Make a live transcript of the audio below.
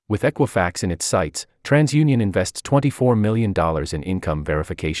With Equifax in its sights, TransUnion invests $24 million in income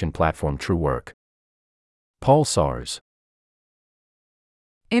verification platform Truework. Paul Sars.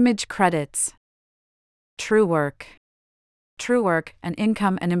 Image credits. Truework. Truework, an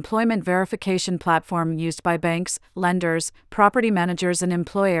income and employment verification platform used by banks, lenders, property managers, and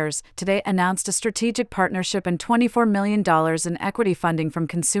employers, today announced a strategic partnership and $24 million in equity funding from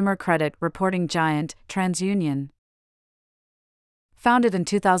consumer credit reporting giant TransUnion. Founded in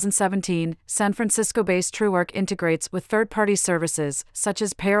 2017, San Francisco-based Truework integrates with third-party services, such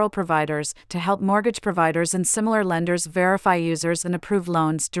as payroll providers, to help mortgage providers and similar lenders verify users and approve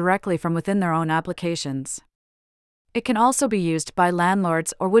loans directly from within their own applications. It can also be used by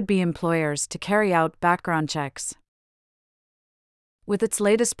landlords or would-be employers to carry out background checks. With its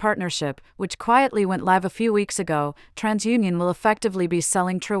latest partnership, which quietly went live a few weeks ago, TransUnion will effectively be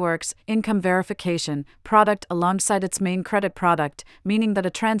selling Truework's income verification product alongside its main credit product, meaning that a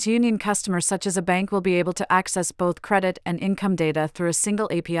TransUnion customer such as a bank will be able to access both credit and income data through a single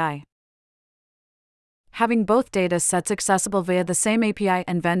API. Having both data sets accessible via the same API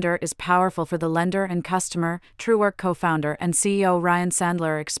and vendor is powerful for the lender and customer, Truework co-founder and CEO Ryan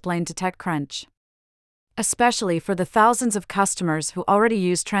Sandler explained to TechCrunch. Especially for the thousands of customers who already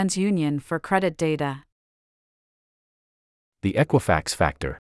use TransUnion for credit data. The Equifax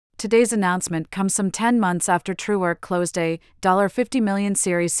factor. Today's announcement comes some 10 months after Truework closed a $50 million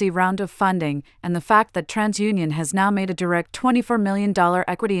Series C round of funding, and the fact that TransUnion has now made a direct $24 million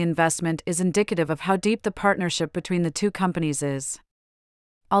equity investment is indicative of how deep the partnership between the two companies is.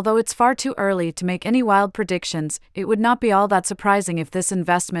 Although it's far too early to make any wild predictions, it would not be all that surprising if this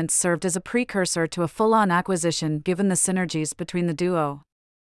investment served as a precursor to a full-on acquisition given the synergies between the duo.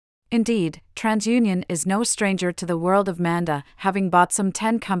 Indeed, TransUnion is no stranger to the world of Manda, having bought some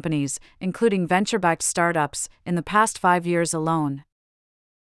 10 companies, including venture-backed startups, in the past 5 years alone.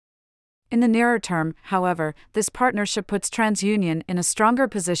 In the nearer term, however, this partnership puts TransUnion in a stronger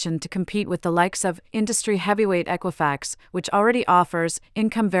position to compete with the likes of industry heavyweight Equifax, which already offers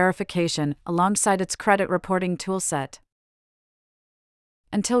income verification alongside its credit reporting toolset.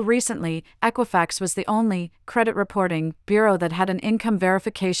 Until recently, Equifax was the only credit reporting bureau that had an income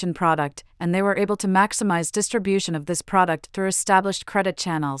verification product, and they were able to maximize distribution of this product through established credit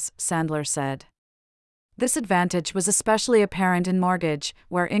channels, Sandler said. This advantage was especially apparent in mortgage,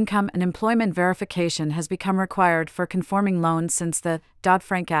 where income and employment verification has become required for conforming loans since the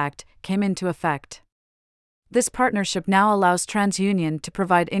Dodd-Frank Act came into effect. This partnership now allows TransUnion to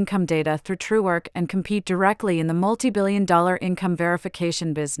provide income data through Truework and compete directly in the multi-billion-dollar income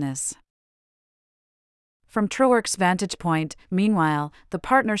verification business. From Truework's vantage point, meanwhile, the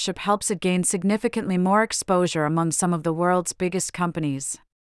partnership helps it gain significantly more exposure among some of the world's biggest companies.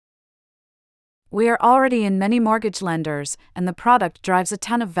 We are already in many mortgage lenders, and the product drives a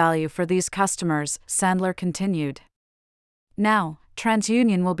ton of value for these customers, Sandler continued. Now,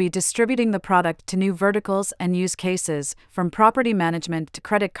 TransUnion will be distributing the product to new verticals and use cases, from property management to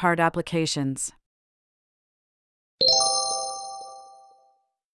credit card applications.